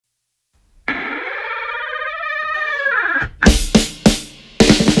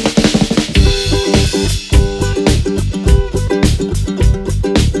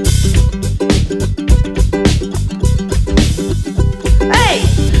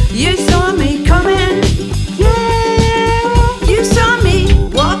You saw me coming, yeah. You saw me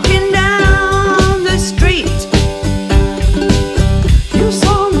walking down the street. You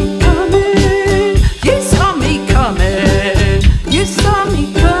saw me coming, you saw me coming. You saw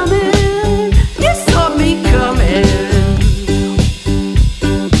me coming, you saw me coming.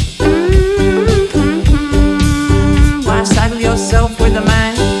 Why saddle yourself with a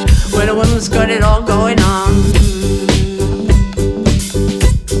man when a woman's got it all going on?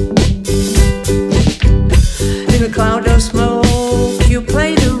 In a cloud of smoke, you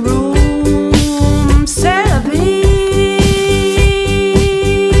play the room. C'est la vie,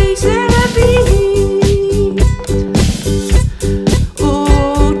 c'est la vie.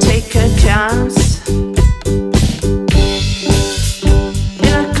 Oh, take a chance.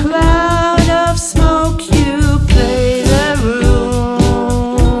 In a cloud of smoke, you play the room.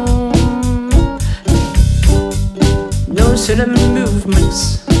 No sudden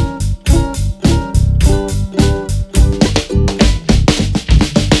movements.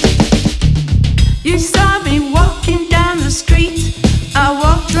 You saw me walking down the street. I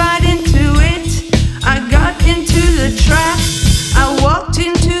walked right into it. I got into the trap. I walked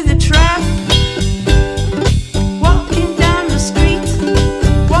into the trap. Walking down the street.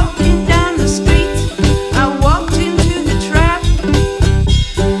 Walking down the street. I walked into the trap.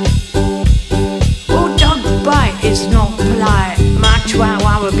 Oh, dog bite is not polite. My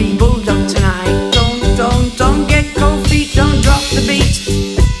chihuahua will be bulldog tonight. Don't get cold feet. Don't drop the beat.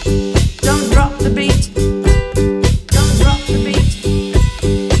 Don't drop the beat. Don't drop the beat.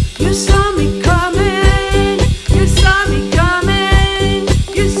 You saw me coming. You saw me coming.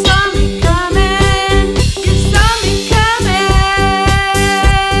 You saw me coming. You saw me coming.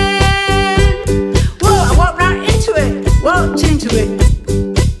 Whoa, I walked right into it. Walked into it.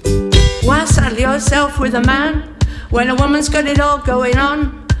 Why saddle yourself with a man when a woman's got it all going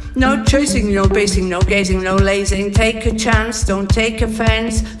on? No chasing, no basing, no gazing, no lazing. Take a chance, don't take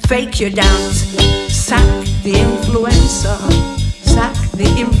offense. Fake your dance. Sack the influencer. Sack the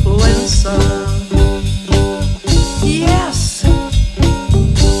influencer. Yes.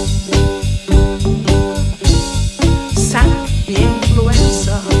 Sack the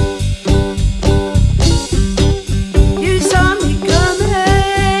influencer. You saw me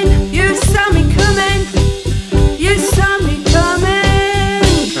coming. You saw me coming. You saw me coming.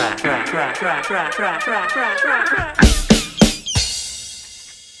 Tra, tra, tra, tra, tra, tra, tra, tra, tra.